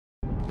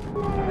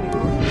We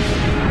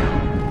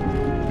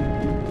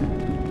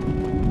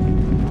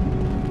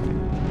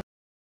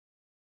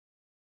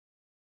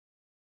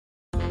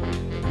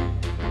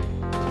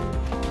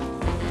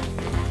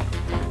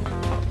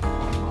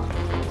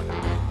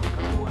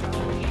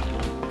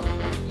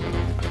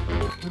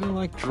don't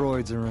like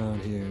droids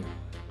around here.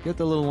 Get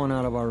the little one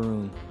out of our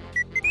room.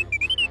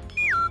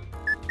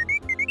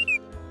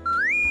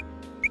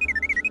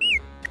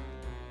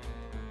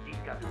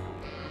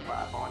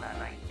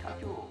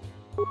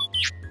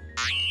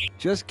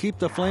 Just keep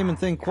the flaming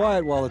thing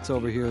quiet while it's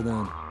over here,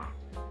 then.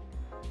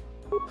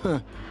 Huh.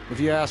 If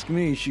you ask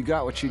me, she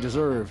got what she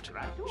deserved.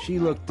 She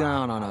looked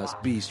down on us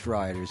beast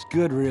riders.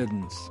 Good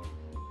riddance.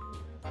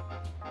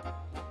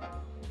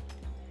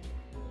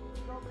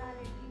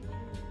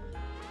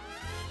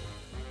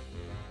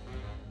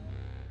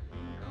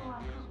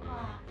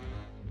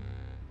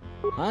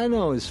 I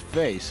know his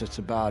face, that's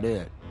about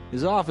it.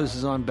 His office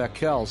is on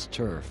Beckel's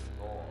turf.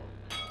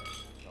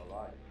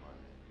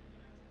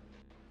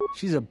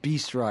 She's a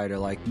beast rider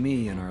like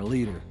me and our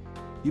leader.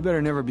 You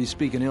better never be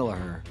speaking ill of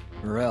her,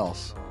 or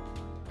else.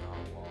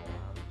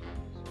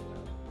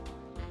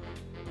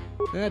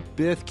 That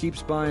Bith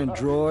keeps buying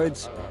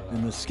droids,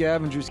 and the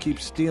scavengers keep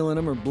stealing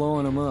them or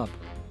blowing them up.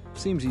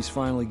 Seems he's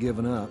finally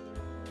given up.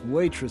 The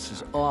waitress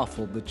is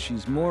awful, but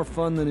she's more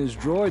fun than his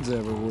droids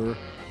ever were.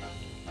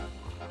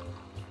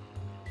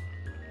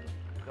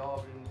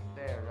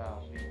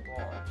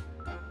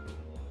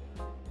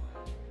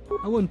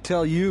 I wouldn't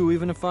tell you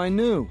even if I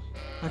knew.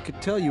 I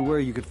could tell you where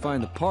you could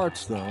find the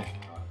parts, though.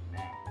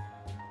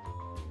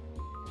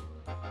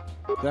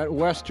 That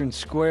western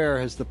square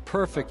has the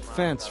perfect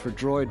fence for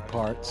droid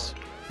parts.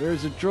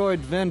 There's a droid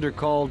vendor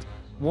called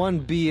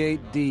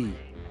 1B8D.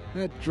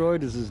 That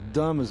droid is as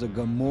dumb as a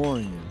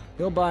Gamorrean.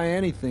 He'll buy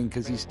anything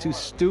because he's too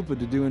stupid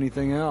to do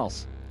anything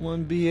else.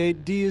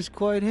 1B8D is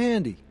quite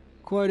handy.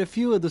 Quite a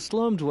few of the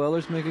slum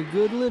dwellers make a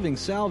good living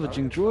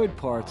salvaging droid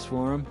parts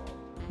for him.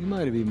 He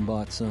might have even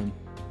bought some.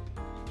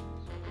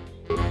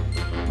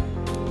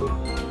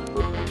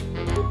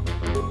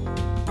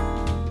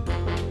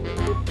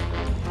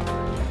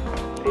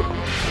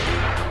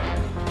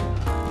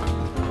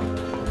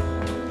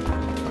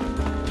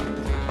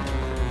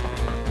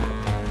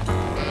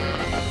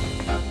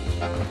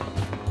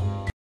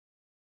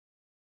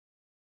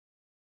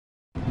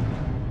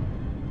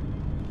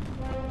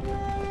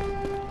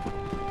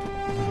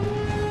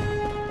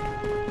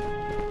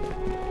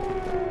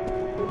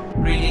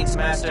 Greetings,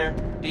 Master.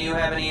 Do you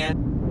have any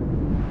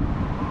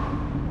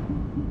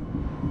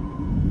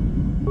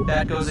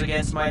That goes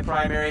against my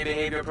primary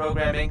behavior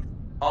programming.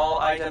 All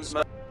items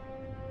must...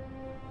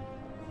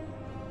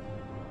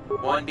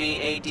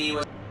 1B8D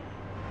was...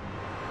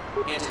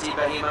 Entity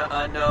Bahima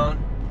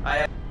unknown. I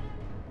have...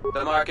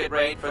 The market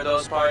rate for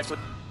those parts would...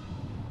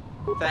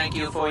 Thank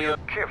you for your...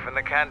 Kiff in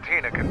the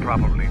cantina can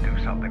probably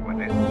do something with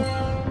it.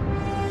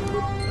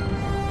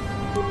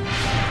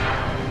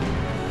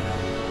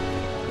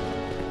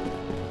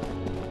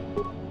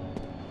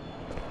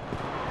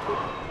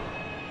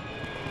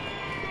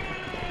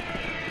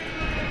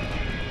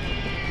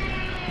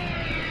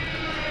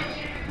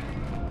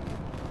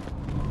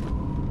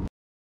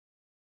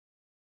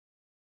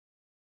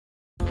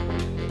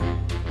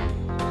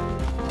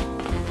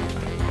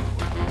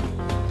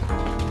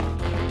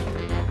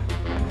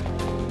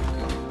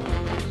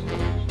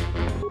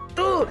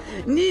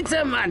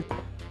 Nitaman!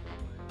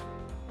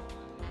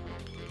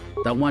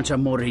 Tawancha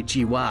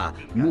morichiwa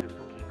mu...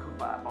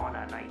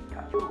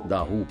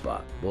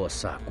 Dahupa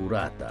bosa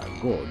kurata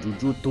go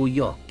jujuto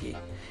yoke.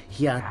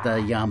 Hiata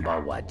yamba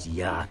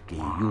wajiake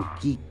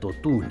yukito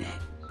tune.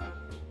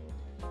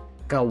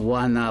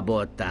 Kawana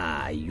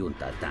bota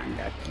yunta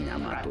tanga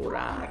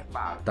kinamatura.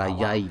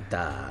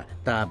 Tayaita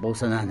ta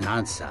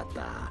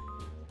bosananansata.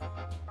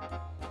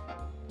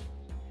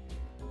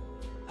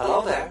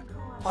 Hello there.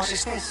 What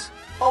is this?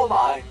 Oh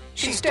my,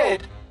 she's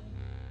dead.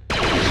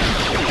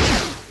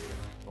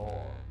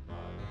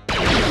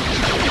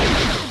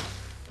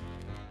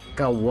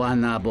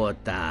 Kawana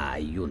bota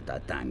yunta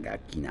tanga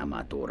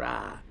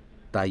kinamatura.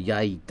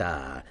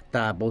 Tayaita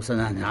ta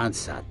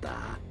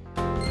bosananansata.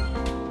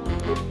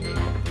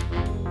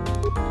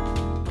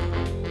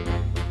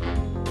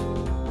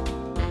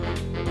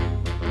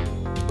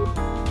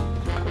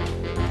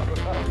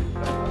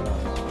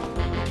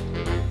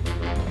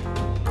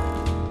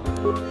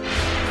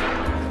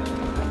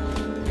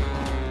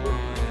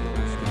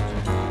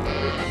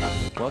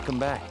 Welcome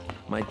back.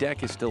 My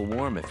deck is still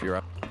warm if you're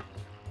up.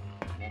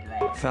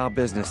 Foul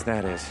business,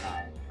 that is.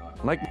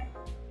 Like,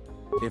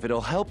 if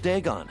it'll help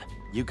Dhagon,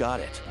 you got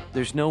it.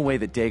 There's no way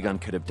that Dhagon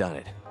could have done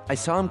it. I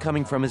saw him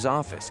coming from his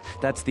office.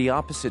 That's the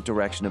opposite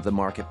direction of the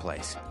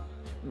marketplace.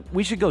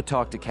 We should go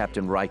talk to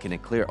Captain Riken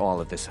and clear all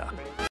of this up.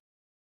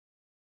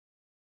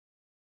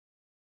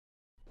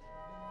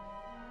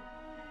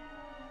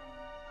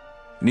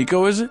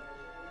 Nico, is it?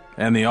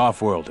 And the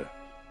Off-Worlder.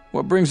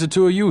 What brings the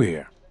two of you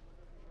here?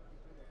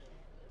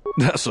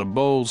 That's a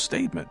bold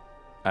statement.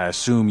 I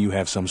assume you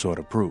have some sort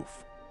of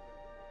proof.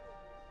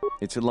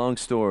 It's a long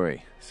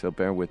story, so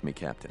bear with me,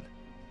 Captain.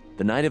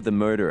 The night of the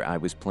murder, I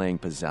was playing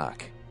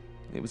Pazak.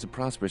 It was a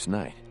prosperous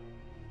night.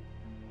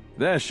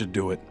 That should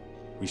do it.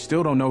 We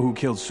still don't know who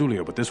killed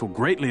Sulio, but this will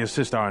greatly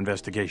assist our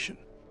investigation.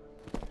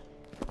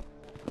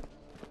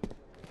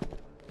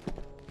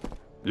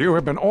 You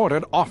have been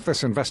ordered off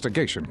this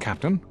investigation,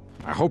 Captain.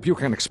 I hope you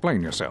can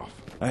explain yourself.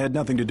 I had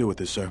nothing to do with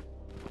this, sir.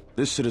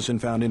 This citizen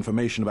found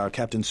information about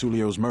Captain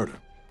Sulio's murder.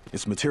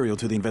 It's material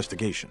to the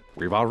investigation.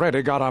 We've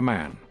already got our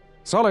man.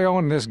 Sulio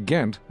and this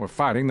Ghent were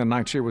fighting the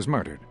night she was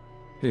murdered.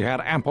 He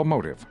had ample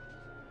motive.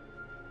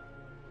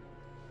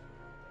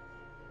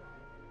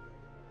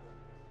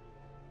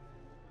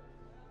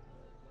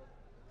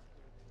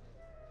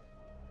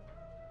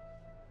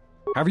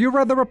 Have you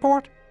read the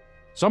report?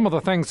 Some of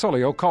the things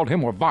Sulio called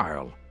him were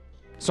vile.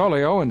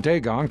 Sulio and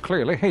Dhagon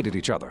clearly hated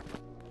each other.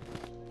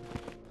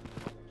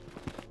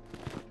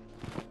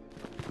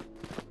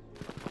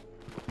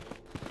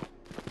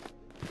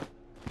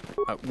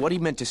 What he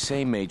meant to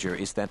say, Major,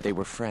 is that they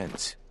were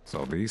friends.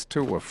 So these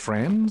two were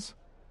friends?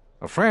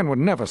 A friend would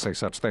never say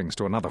such things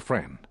to another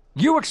friend.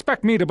 You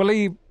expect me to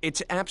believe...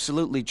 It's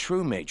absolutely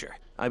true, Major.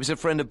 I was a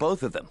friend of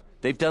both of them.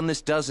 They've done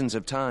this dozens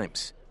of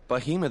times.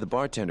 Bahima, the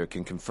bartender,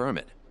 can confirm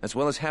it, as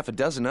well as half a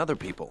dozen other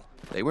people.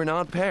 They were an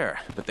odd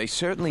pair, but they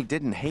certainly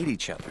didn't hate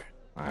each other.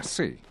 I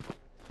see.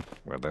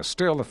 Well, there's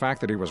still the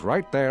fact that he was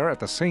right there at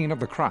the scene of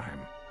the crime.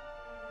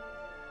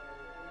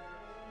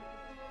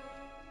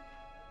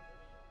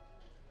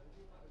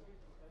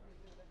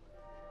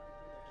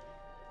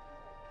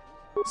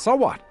 So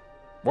what?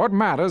 What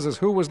matters is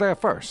who was there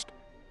first.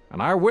 An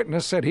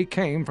eyewitness said he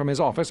came from his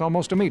office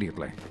almost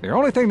immediately. The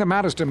only thing that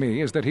matters to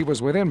me is that he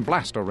was within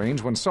blaster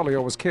range when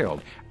Sulio was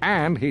killed,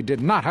 and he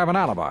did not have an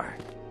alibi.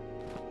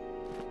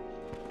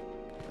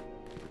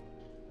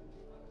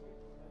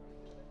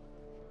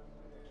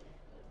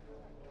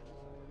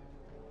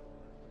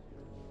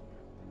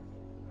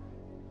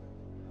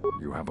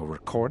 You have a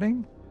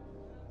recording?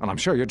 And I'm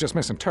sure you're just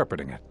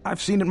misinterpreting it.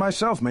 I've seen it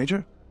myself,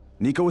 Major.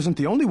 Nico isn't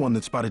the only one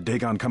that spotted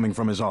Dhagon coming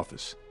from his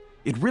office.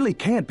 It really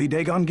can't be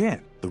Dhagon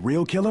Ghent. The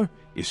real killer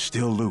is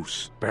still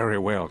loose. Very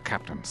well,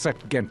 Captain.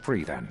 Set Ghent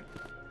free, then.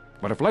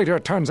 But if later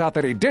it turns out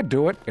that he did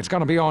do it, it's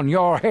gonna be on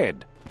your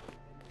head.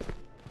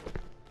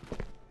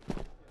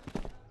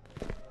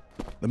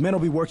 The men will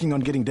be working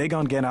on getting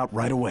Dhagon Ghent out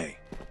right away.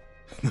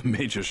 The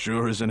Major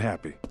sure isn't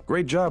happy.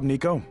 Great job,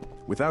 Nico.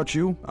 Without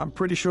you, I'm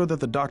pretty sure that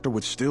the doctor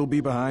would still be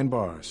behind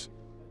bars.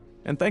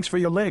 And thanks for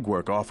your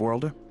legwork,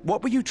 Offworlder.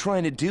 What were you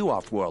trying to do,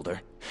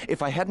 Offworlder?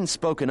 If I hadn't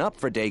spoken up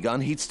for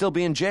Dhagon, he'd still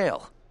be in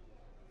jail.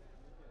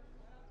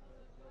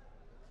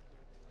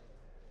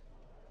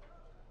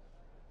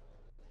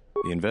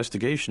 The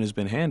investigation has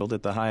been handled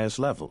at the highest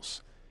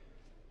levels.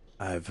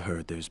 I've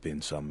heard there's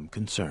been some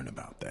concern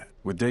about that.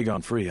 With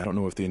Dhagon free, I don't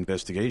know if the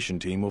investigation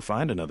team will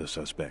find another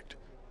suspect.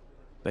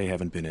 They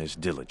haven't been as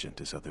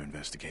diligent as other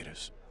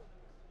investigators.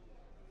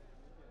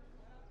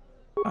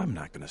 I'm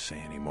not gonna say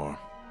any more.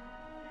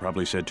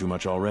 Probably said too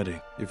much already.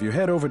 If you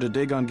head over to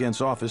Dhagon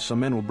Ghent's office, some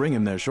men will bring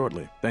him there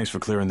shortly. Thanks for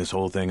clearing this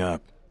whole thing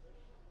up.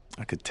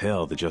 I could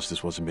tell the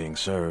justice wasn't being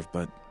served,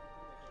 but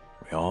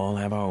we all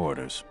have our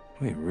orders.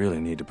 We really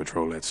need to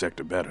patrol that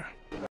sector better.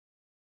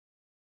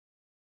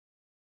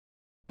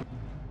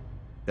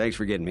 Thanks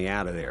for getting me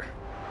out of there.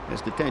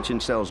 As detention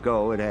cells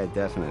go, it had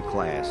definite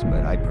class,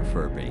 but I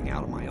prefer being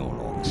out on my own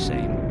all the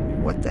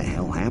same. What the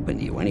hell happened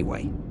to you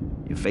anyway?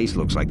 Your face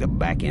looks like the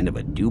back end of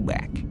a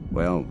dewback.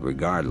 Well,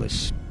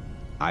 regardless,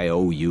 I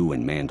owe you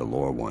and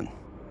Mandalore one.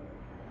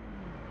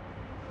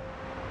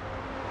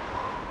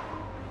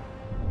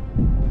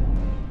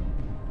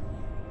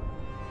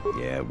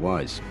 Yeah, it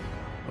was.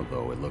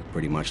 Although it looked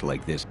pretty much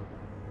like this.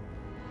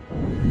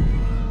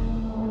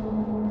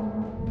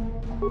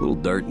 Little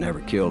dirt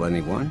never killed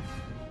anyone.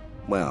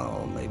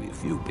 Well, maybe a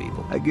few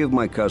people. I give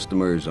my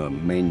customers a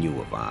menu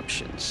of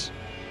options.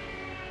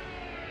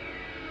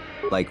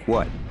 Like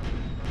what?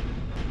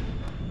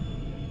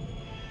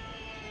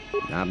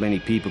 Not many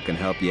people can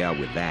help you out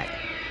with that.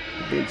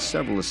 There did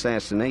several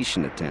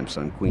assassination attempts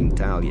on Queen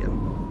Talia.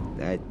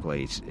 That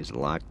place is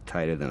locked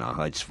tighter than a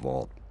Hut's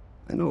vault.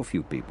 I know a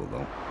few people,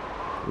 though.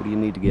 Who do you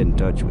need to get in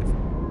touch with?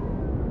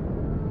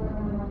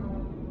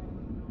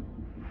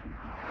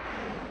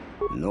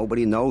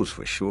 Nobody knows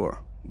for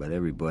sure, but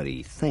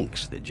everybody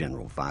thinks that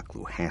General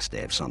Vaklu has to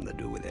have something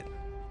to do with it.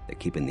 They're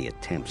keeping the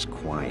attempts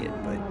quiet,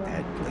 but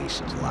that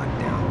place is locked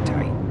down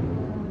tight.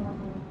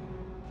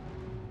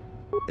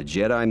 A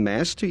Jedi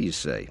Master, you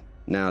say?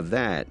 Now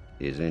that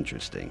is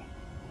interesting.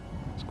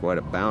 It's quite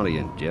a bounty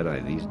in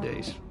Jedi these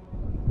days.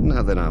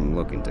 Not that I'm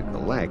looking to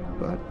collect,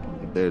 but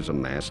if there's a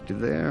Master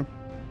there,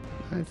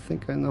 I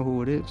think I know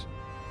who it is.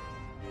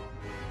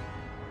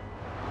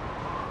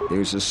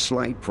 There's a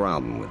slight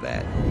problem with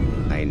that.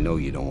 I know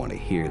you don't want to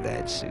hear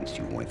that since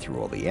you went through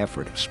all the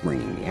effort of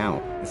springing me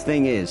out. The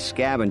thing is,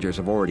 scavengers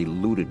have already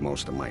looted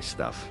most of my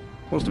stuff.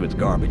 Most of it's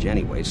garbage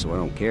anyway, so I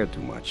don't care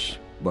too much.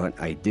 But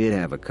I did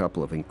have a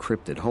couple of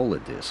encrypted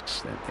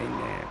holodisks that they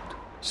nabbed.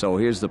 So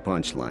here's the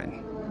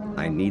punchline.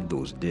 I need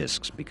those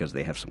disks because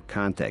they have some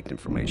contact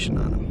information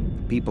on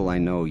them. People I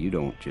know you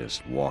don't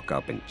just walk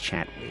up and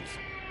chat with.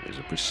 There's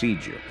a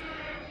procedure,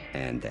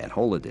 and that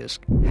holodisc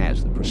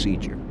has the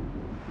procedure.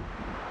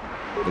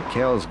 The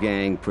Kells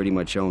gang pretty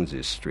much owns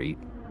this street.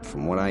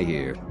 From what I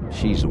hear,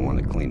 she's the one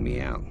that cleaned me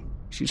out.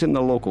 She's in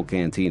the local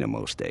cantina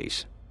most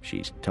days.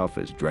 She's tough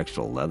as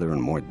Drexel leather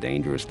and more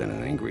dangerous than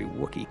an angry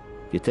Wookiee.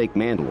 If you take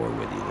Mandalore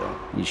with you, though,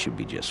 you should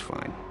be just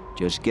fine.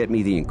 Just get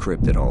me the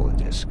encrypted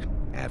holodisc.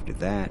 After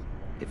that,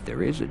 if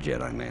there is a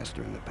Jedi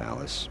Master in the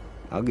palace,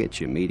 I'll get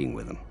you a meeting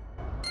with him.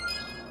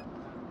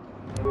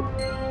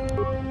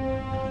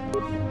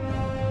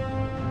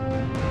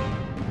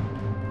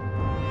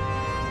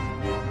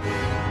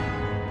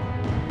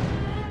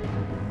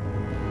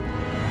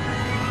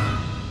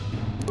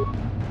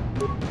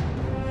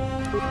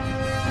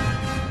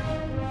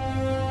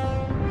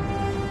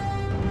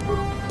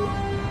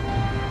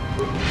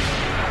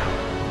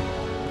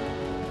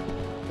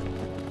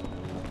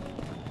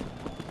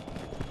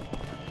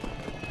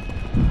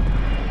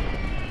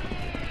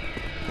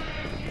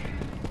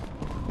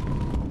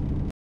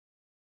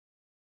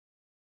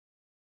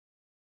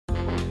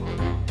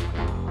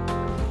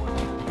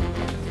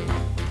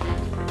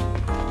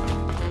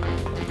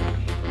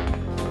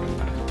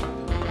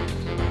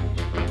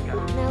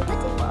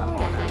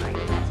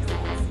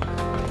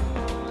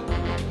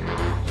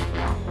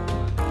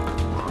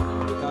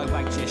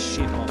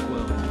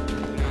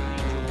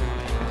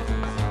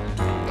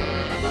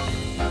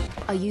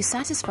 Are you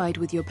satisfied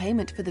with your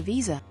payment for the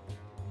visa?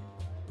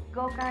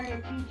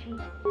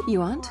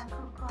 You aren't?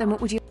 Then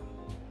what would you...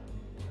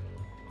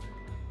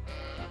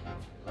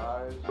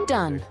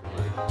 Done.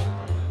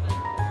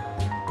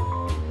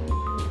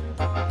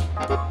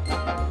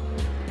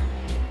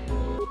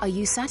 Are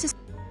you satisfied?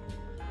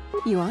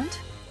 You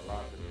aren't?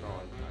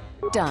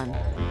 Done.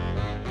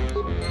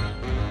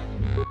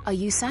 Are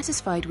you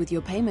satisfied with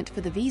your payment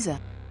for the visa?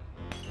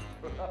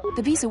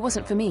 The visa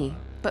wasn't for me,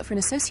 but for an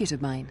associate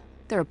of mine.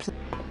 There are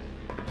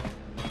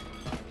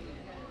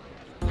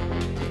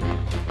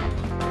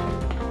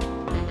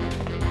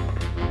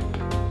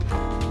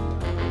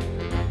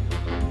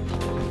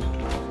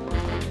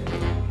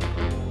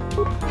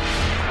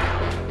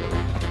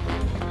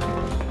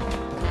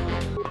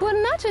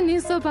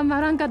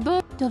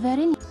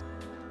Doverin.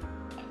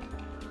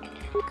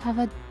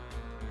 Covered.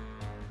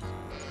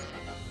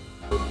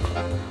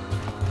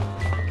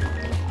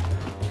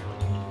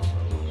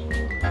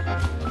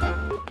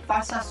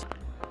 Pasas.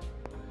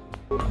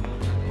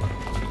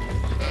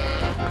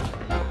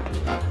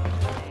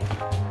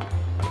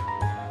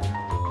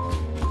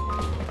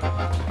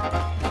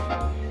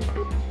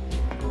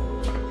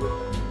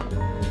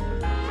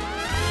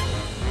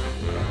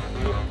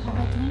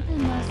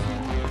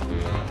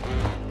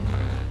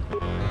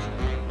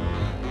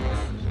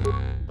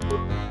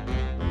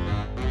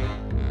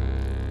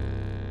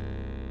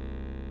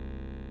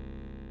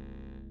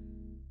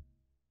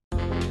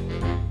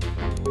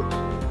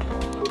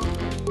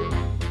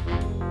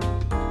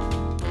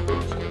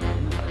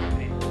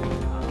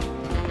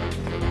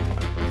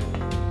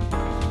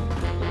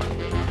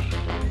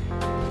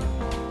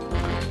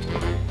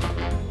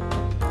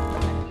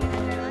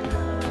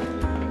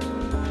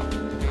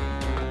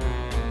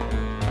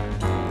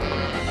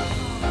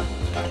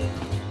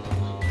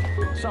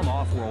 Some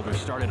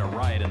off-worlders started a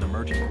riot in the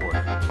merchant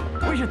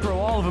quarter. We should throw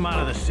all of them out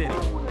of the city.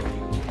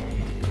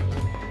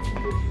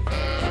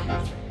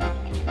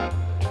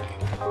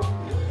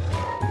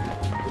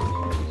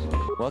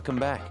 Welcome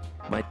back.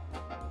 My...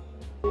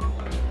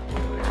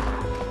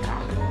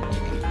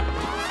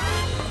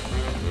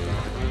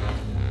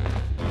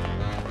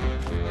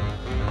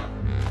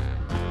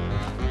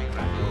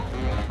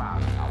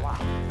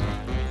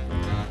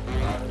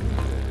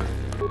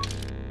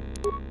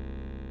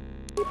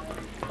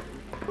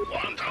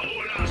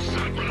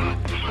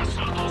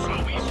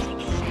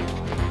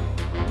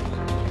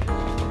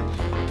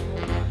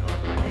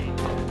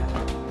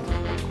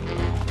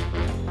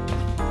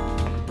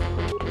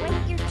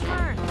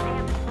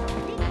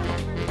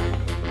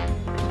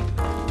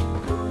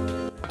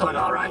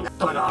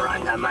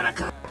 Onderon the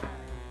Manaka.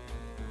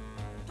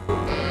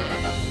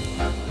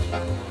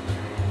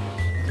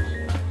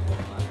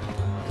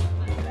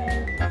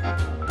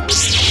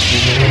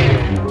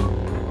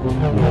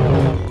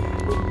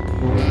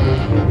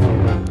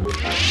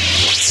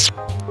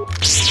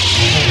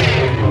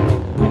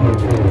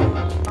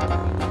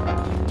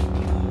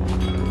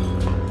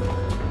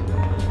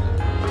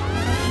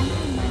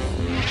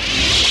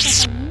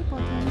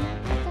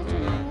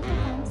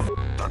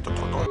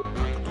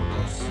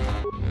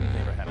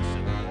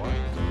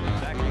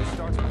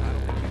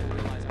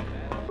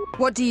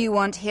 What do you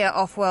want here,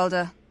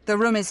 Off-Worlder? The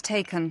room is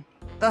taken.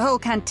 The whole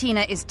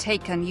cantina is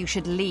taken. You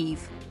should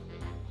leave.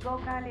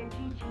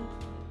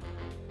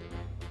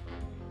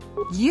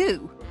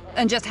 You?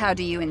 And just how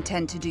do you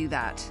intend to do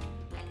that?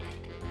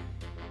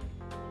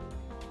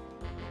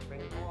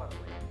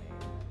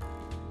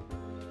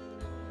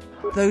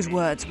 Those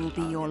words will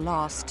be your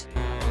last.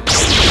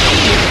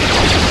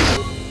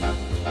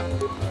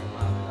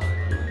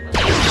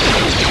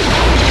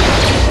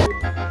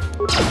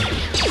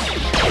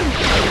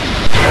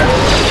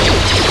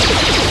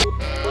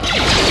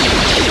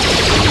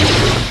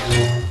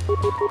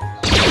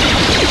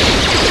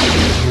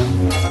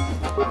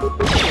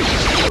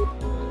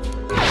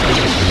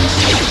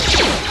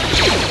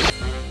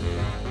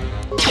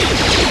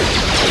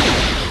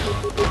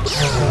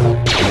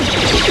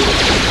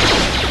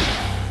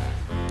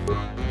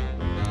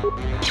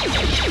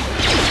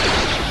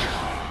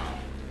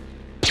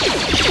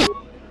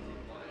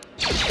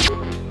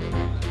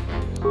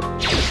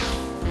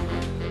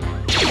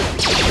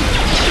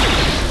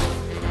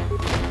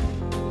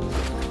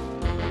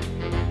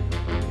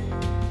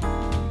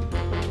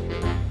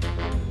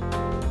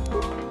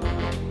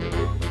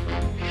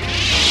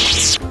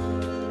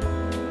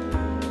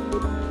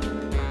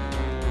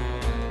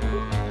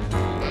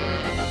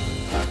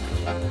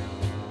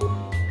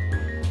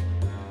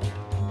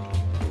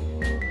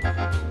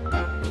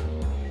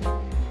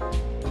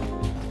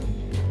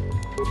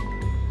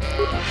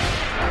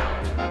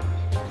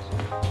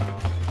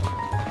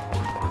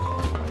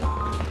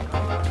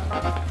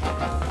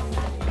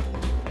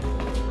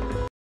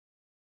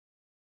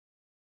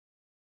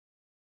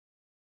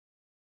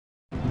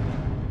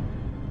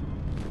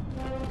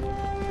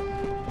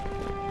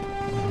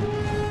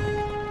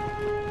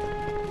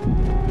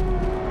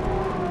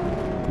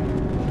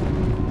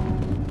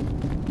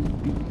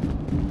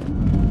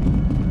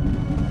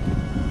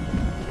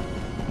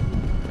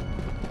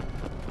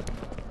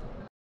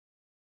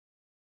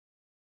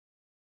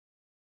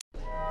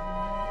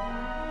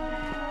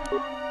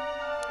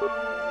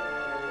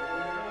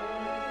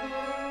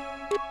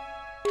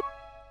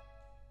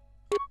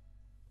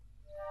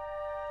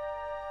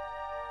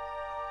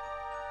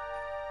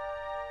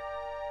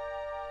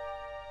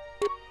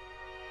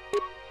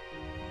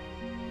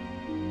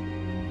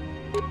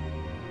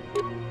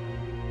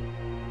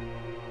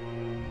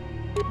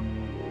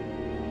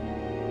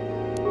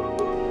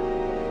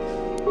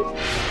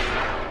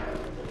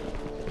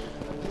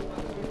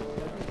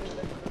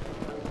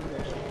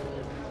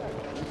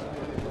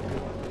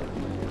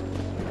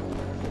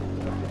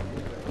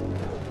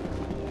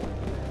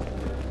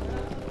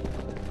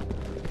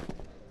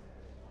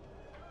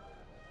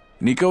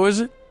 Nico, is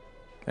it?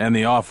 And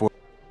the off-world.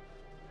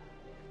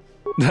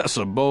 That's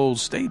a bold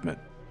statement.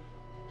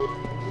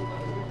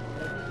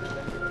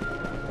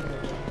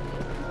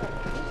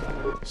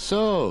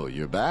 So,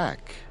 you're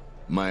back.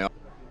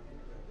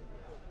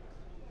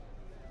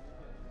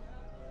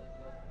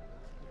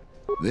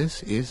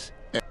 This is...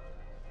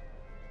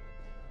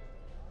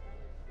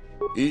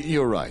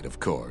 You're right, of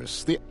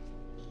course.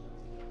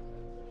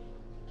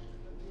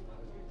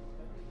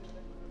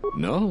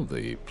 No,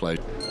 the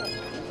pleasure...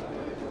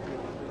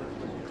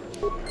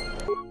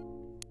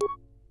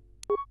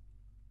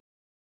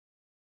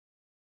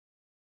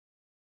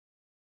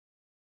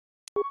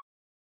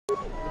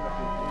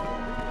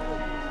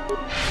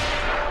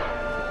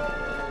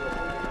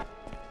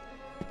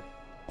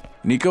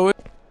 Nico,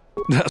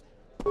 that's...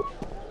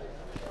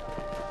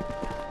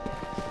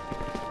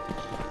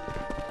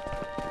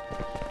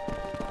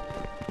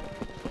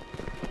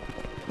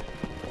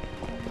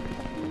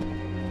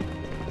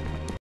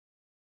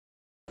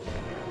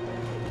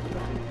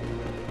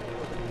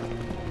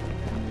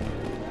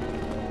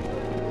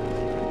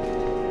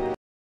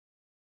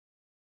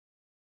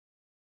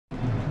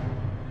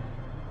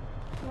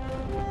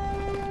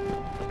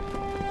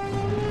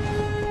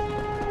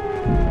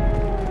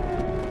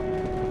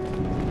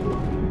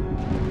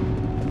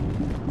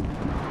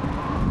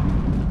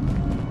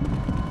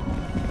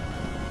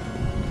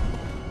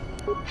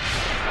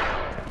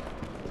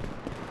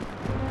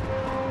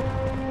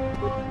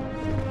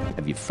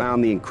 Have you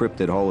found the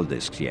encrypted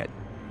holodisks yet?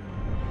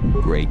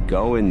 Great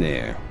going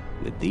there.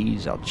 With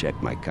these, I'll check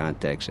my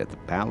contacts at the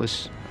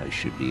palace. I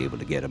should be able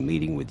to get a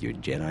meeting with your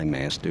Jedi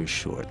Master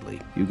shortly.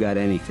 You got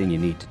anything you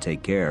need to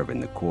take care of in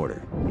the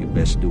quarter, you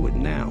best do it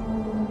now.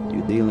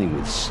 You're dealing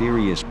with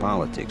serious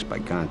politics by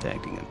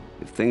contacting him.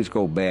 If things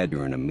go bad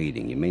during a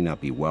meeting, you may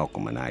not be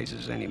welcome in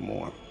Isis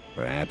anymore.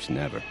 Perhaps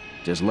never.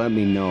 Just let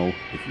me know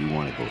if you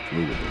want to go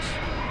through with this.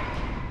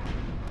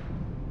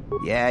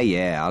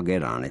 Yeah, I'll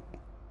get on it.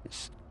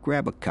 Just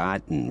grab a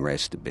cot and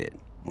rest a bit.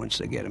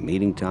 Once I get a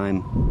meeting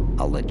time,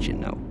 I'll let you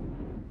know.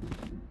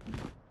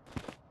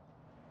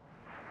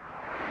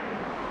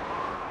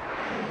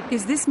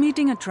 Is this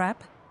meeting a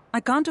trap? I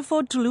can't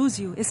afford to lose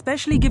you,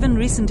 especially given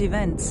recent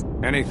events.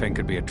 Anything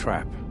could be a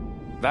trap.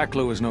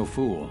 Vaklu is no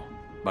fool.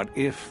 But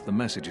if the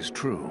message is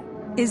true...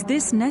 Is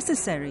this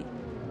necessary?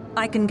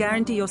 I can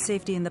guarantee your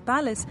safety in the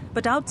palace,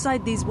 but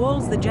outside these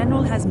walls the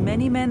General has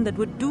many men that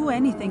would do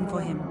anything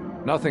for him.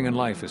 Nothing in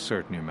life is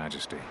certain, Your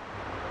Majesty.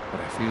 But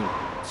I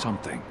feel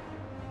something.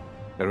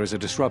 There is a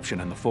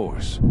disruption in the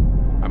Force.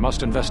 I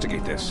must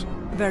investigate this.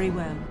 Very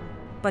well.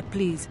 But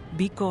please,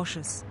 be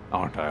cautious.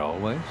 Aren't I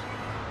always?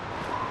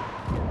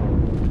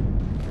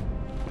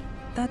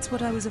 That's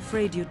what I was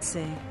afraid you'd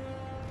say.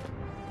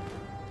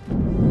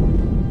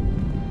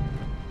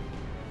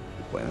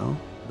 Well,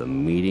 the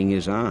meeting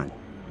is on.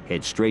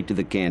 Head straight to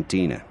the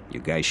cantina.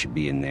 Your guys should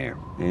be in there.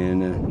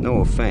 And,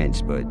 no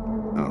offense, but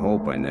I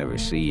hope I never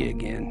see you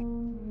again.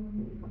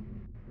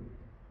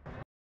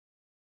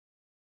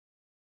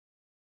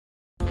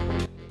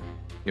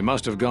 You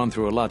must have gone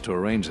through a lot to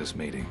arrange this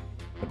meeting.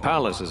 The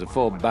palace is at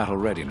full battle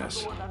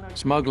readiness.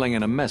 Smuggling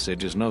in a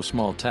message is no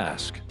small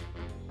task.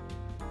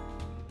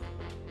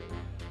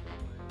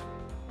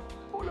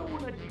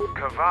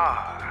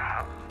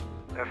 Kavar,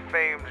 the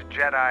famed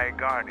Jedi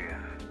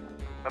Guardian.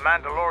 The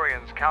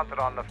Mandalorians counted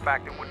on the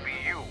fact it would be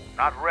you,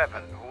 not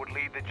Revan, who would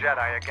lead the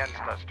Jedi against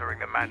us during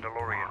the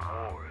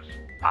Mandalorian Wars.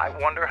 I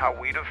wonder how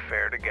we'd have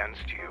fared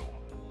against you.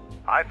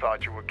 I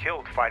thought you were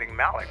killed fighting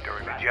Malik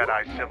during the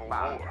Jedi Civil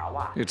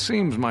War. It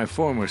seems my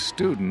former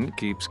student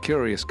keeps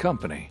curious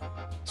company.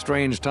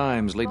 Strange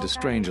times lead to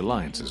strange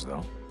alliances,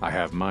 though. I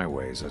have my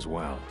ways as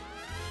well.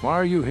 Why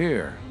are you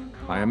here?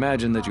 I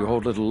imagine that you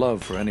hold little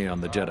love for any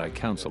on the Jedi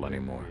Council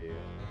anymore.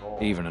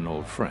 Even an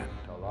old friend.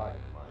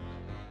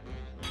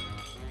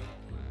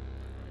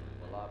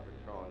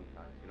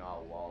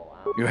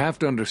 You have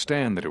to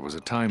understand that it was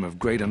a time of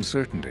great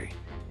uncertainty.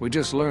 We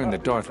just learned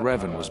that Darth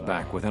Revan was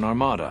back with an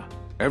armada.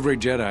 Every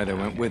Jedi that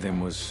went with him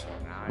was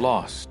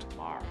lost,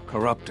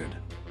 corrupted,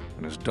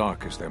 and as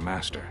dark as their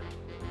master.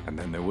 And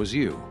then there was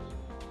you.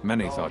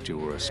 Many thought you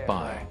were a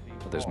spy,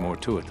 but there's more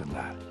to it than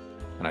that.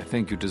 And I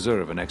think you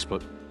deserve an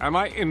explanation. Am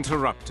I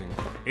interrupting?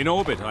 In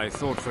orbit, I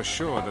thought for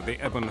sure that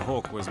the Ebon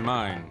Hawk was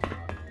mine.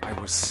 I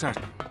was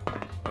certain,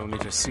 only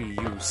to see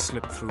you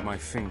slip through my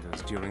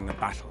fingers during the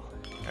battle.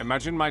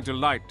 Imagine my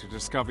delight to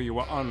discover you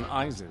were on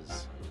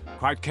Isis.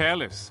 Quite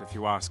careless, if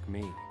you ask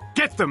me.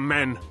 Get them,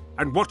 men!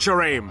 And watch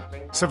your aim!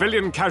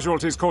 Civilian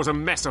casualties cause a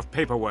mess of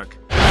paperwork.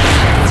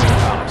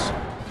 Alice,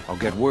 I'll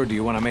get word to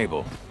you when I'm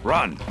able.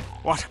 Run!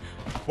 What?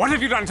 What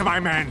have you done to my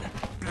men?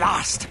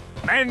 Blast!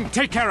 Men,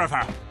 take care of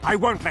her! I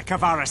won't let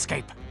Kavar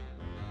escape!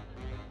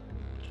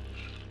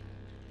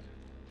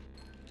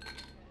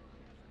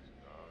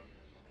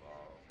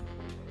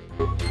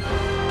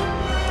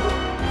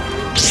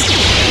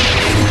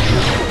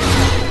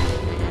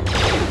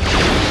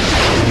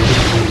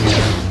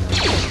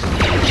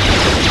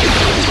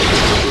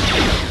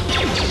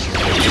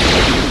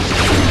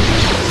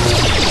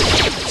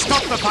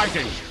 Stop the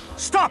fighting!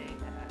 Stop!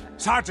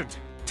 Sergeant,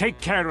 take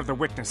care of the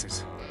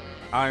witnesses.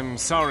 I'm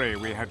sorry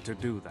we had to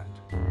do that.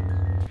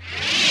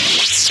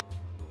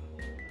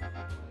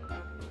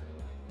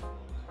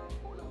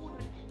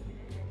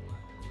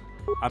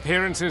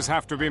 Appearances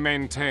have to be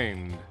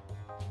maintained,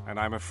 and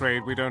I'm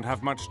afraid we don't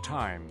have much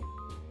time.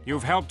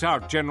 You've helped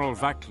out General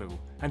Vaklu,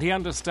 and he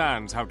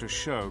understands how to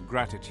show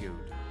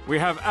gratitude. We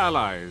have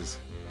allies,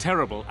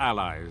 terrible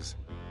allies.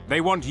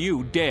 They want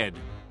you dead.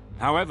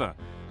 However,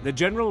 the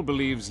General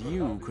believes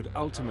you could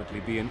ultimately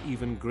be an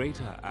even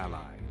greater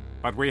ally.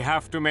 But we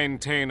have to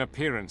maintain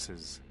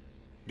appearances.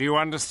 Do you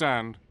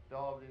understand?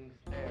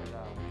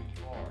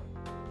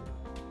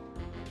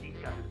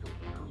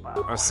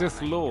 A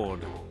Sith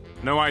Lord.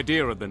 No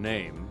idea of the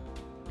name.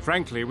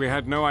 Frankly, we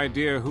had no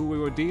idea who we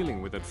were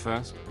dealing with at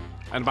first.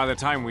 And by the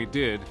time we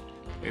did,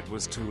 it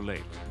was too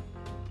late.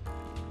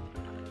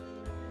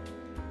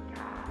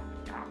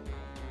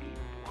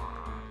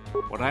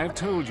 What I have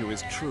told you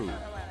is true.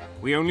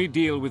 We only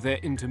deal with their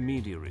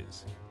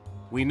intermediaries.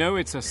 We know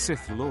it's a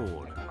Sith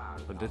Lord,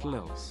 but little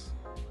else.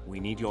 We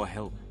need your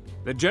help.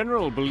 The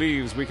General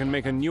believes we can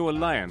make a new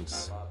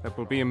alliance that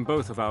will be in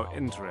both of our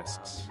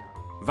interests.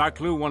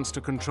 Vaklu wants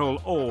to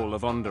control all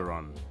of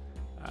Onderon,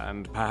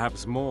 and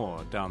perhaps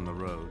more down the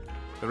road.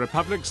 The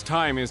Republic's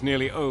time is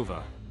nearly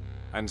over,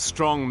 and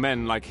strong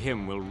men like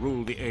him will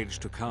rule the age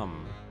to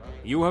come.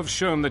 You have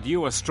shown that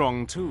you are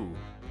strong too,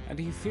 and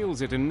he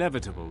feels it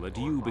inevitable that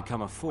you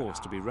become a force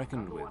to be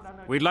reckoned with.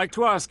 We'd like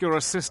to ask your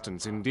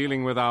assistance in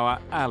dealing with our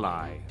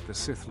ally, the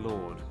Sith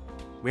Lord.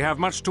 We have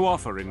much to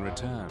offer in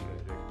return.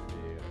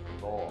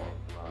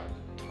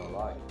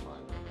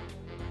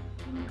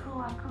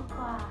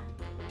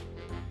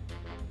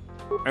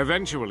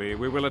 Eventually,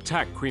 we will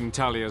attack Queen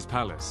Talia's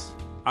palace.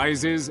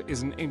 Isis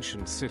is an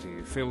ancient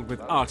city filled with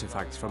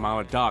artifacts from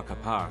our darker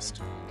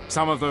past.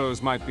 Some of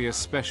those might be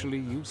especially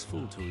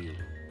useful to you.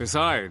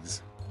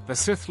 Besides, the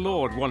Sith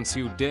Lord wants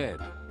you dead,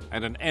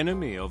 and an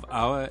enemy of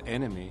our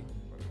enemy.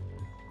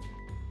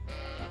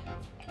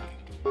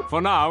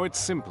 For now, it's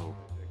simple.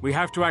 We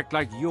have to act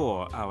like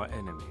you're our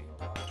enemy.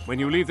 When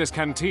you leave this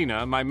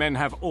cantina, my men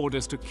have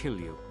orders to kill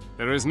you.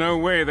 There is no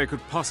way they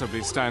could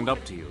possibly stand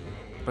up to you,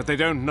 but they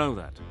don't know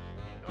that.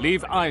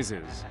 Leave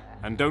Isis,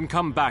 and don't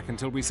come back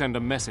until we send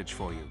a message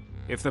for you.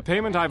 If the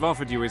payment I've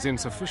offered you is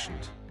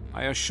insufficient,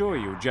 I assure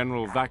you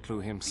General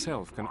Vaklu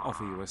himself can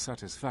offer you a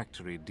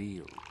satisfactory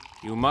deal.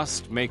 You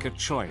must make a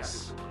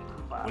choice.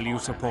 Will you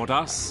support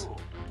us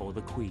or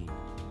the Queen?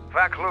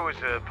 Vaklu is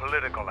a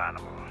political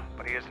animal,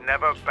 but he has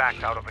never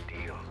backed out of a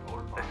deal.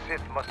 The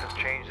Sith must have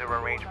changed their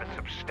arrangement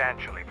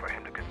substantially for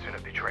him to consider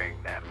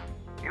betraying them.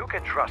 You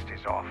can trust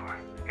his offer.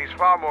 He's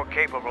far more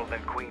capable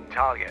than Queen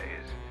Talia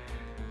is.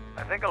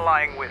 I think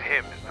allying with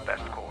him is the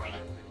best course.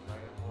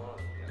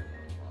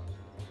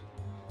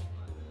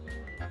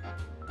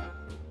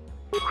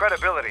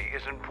 Credibility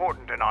is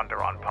important in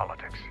Onderon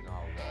politics.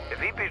 If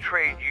he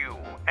betrayed you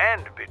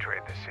and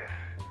betrayed the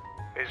Sith,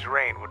 his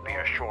reign would be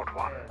a short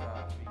one.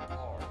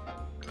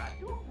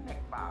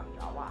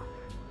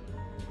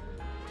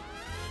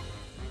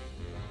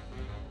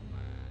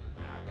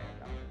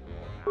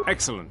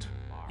 Excellent.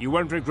 You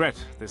won't regret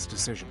this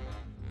decision.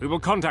 We will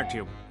contact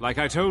you. Like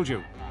I told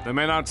you, the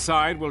men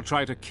outside will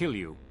try to kill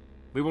you.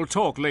 We will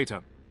talk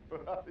later.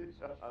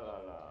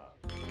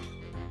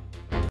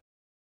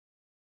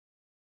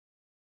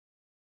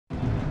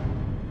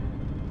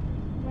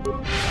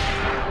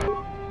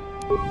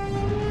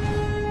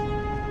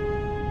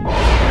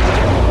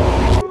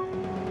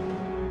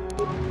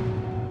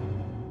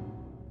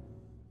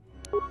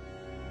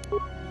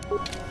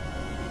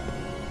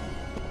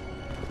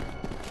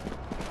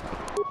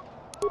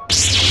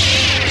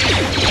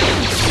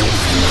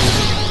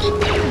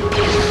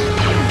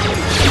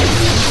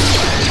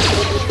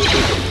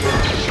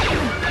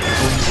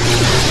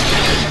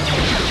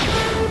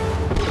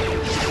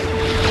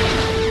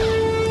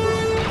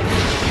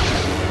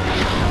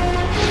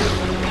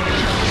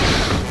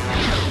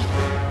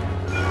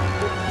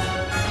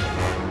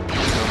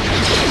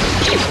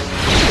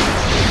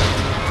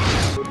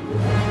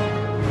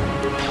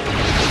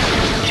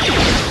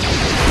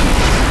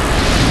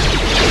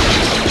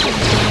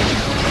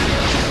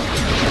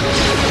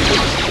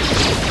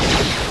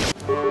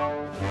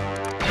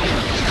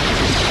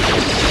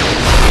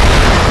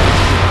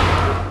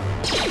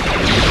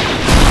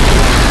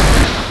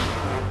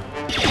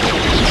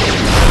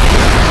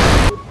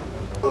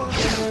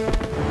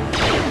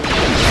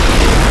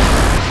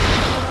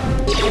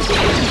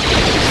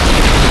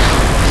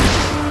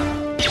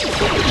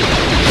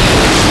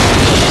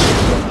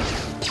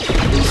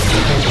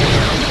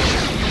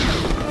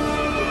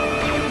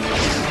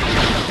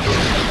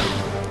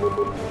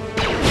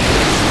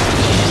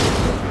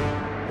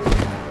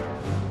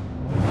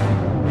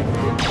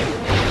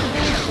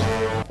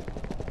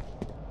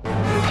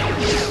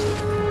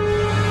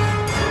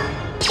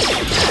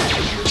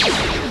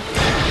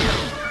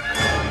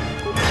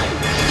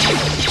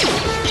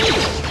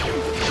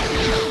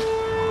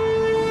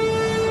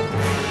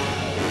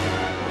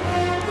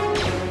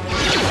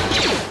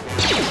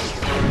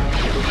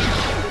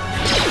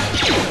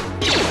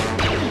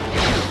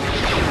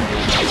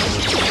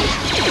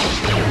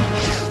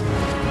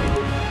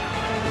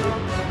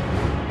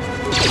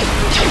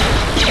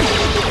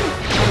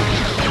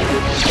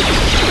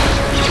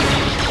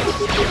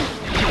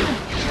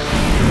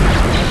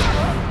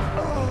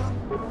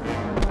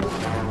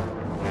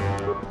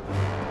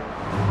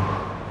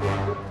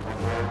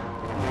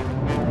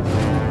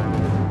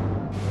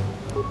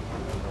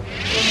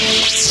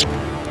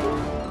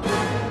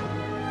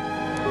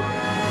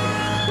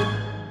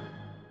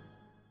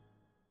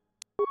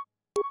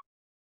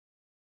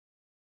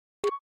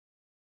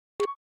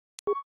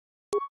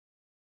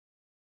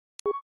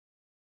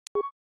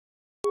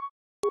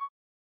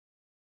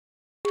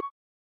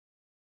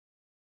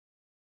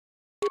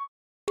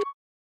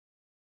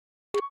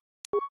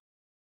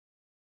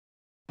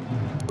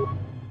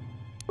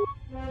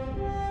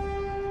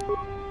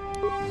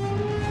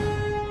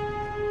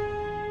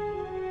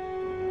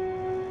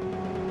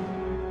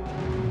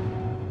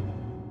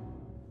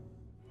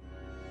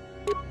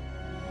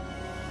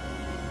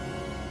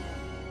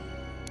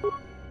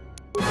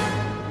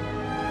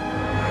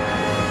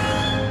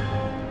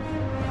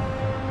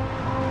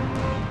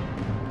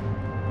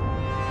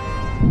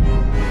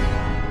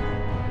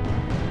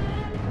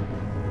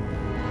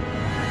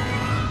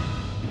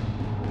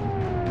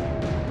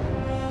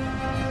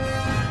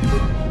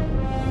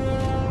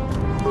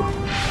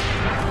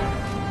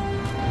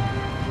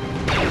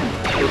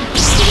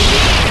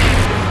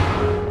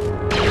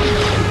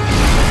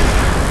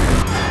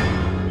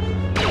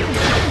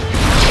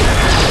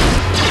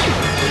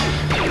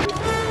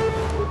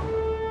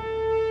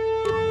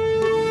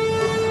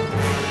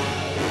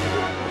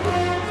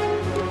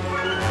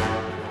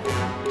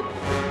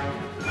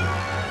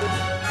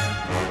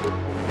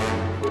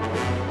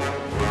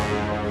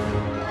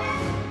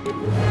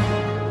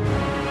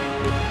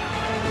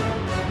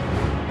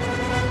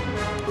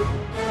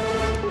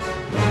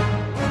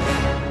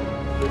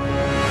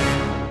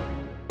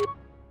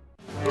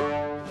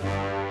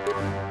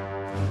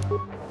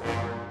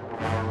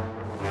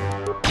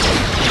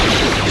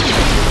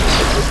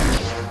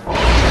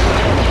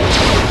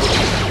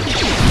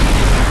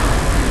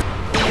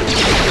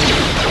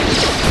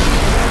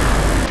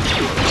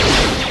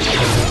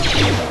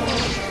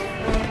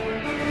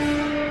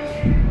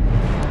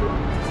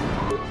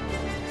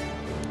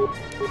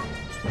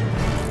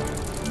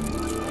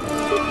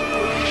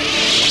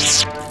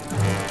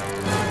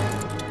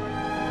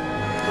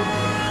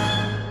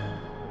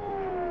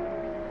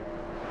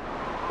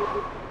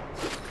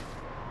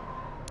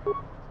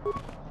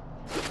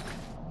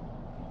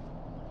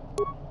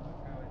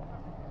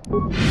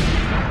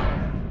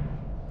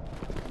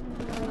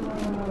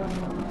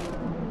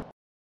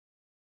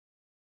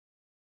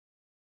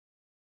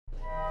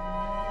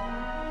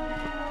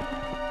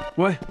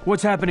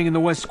 What's happening in the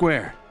West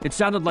Square? It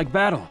sounded like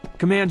battle.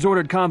 Command's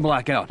ordered comm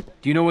blackout.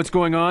 Do you know what's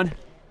going on?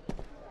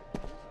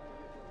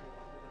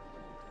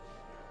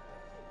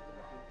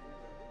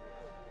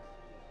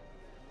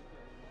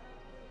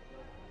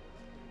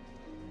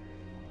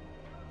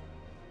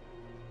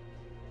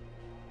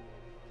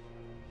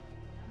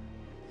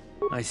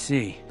 I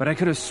see. But I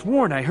could have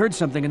sworn I heard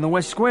something in the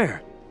West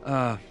Square.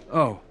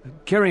 Oh.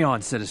 Carry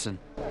on, citizen.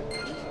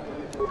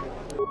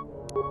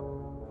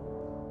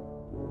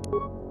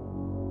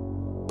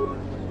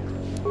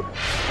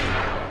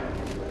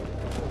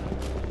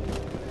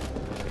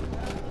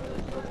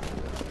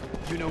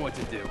 You know what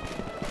to do.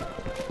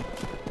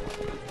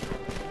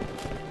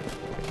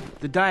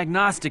 The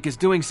diagnostic is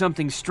doing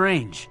something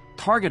strange.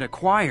 Target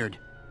acquired.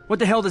 What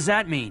the hell does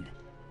that mean?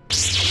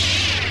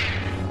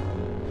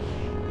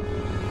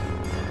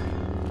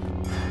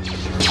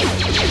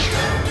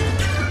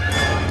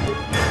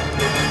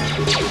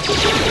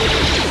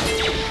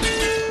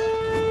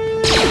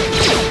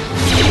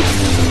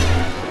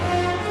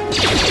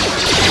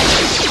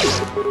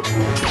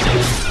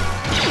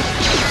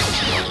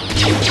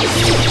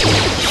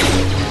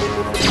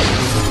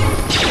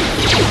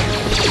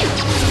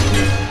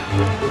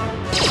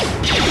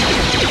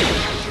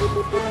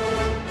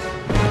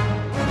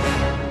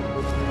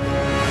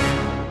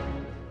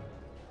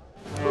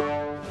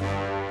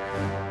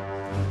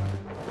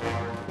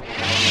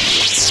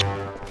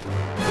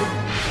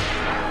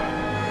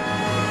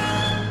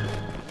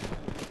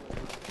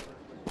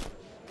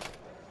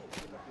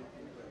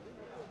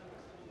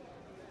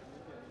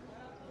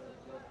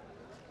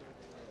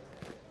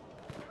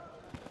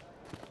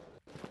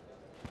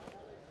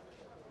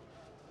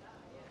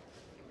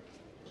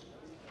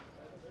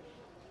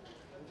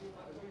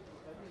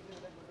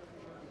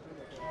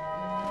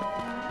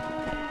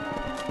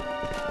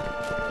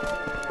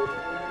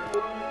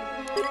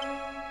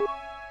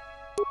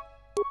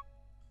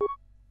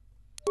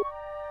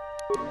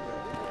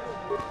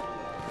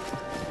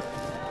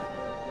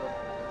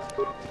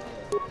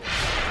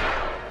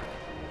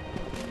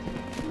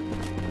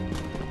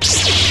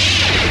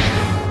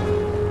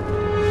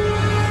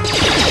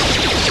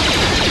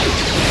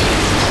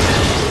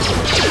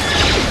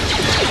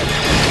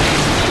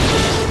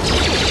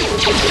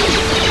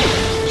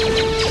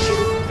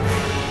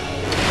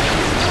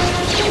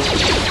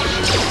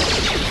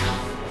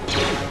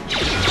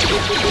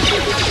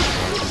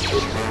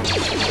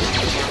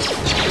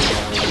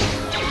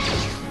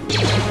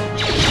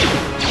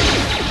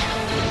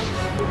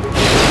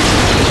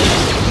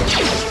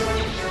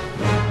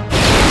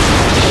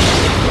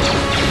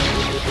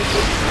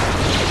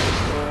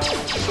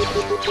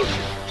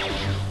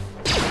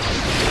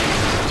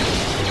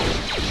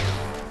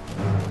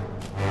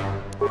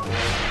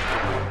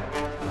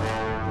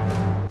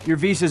 Your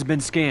visa's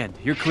been scanned.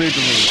 You're cleared to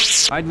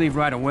leave. I'd leave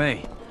right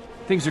away.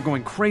 Things are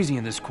going crazy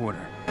in this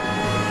quarter.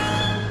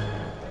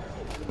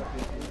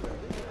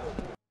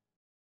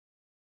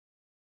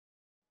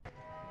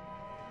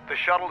 The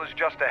shuttle is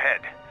just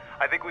ahead.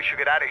 I think we should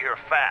get out of here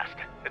fast.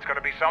 It's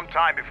gonna be some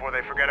time before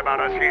they forget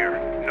about us here.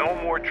 No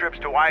more trips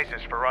to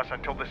ISIS for us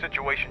until the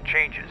situation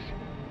changes.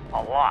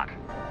 A lot.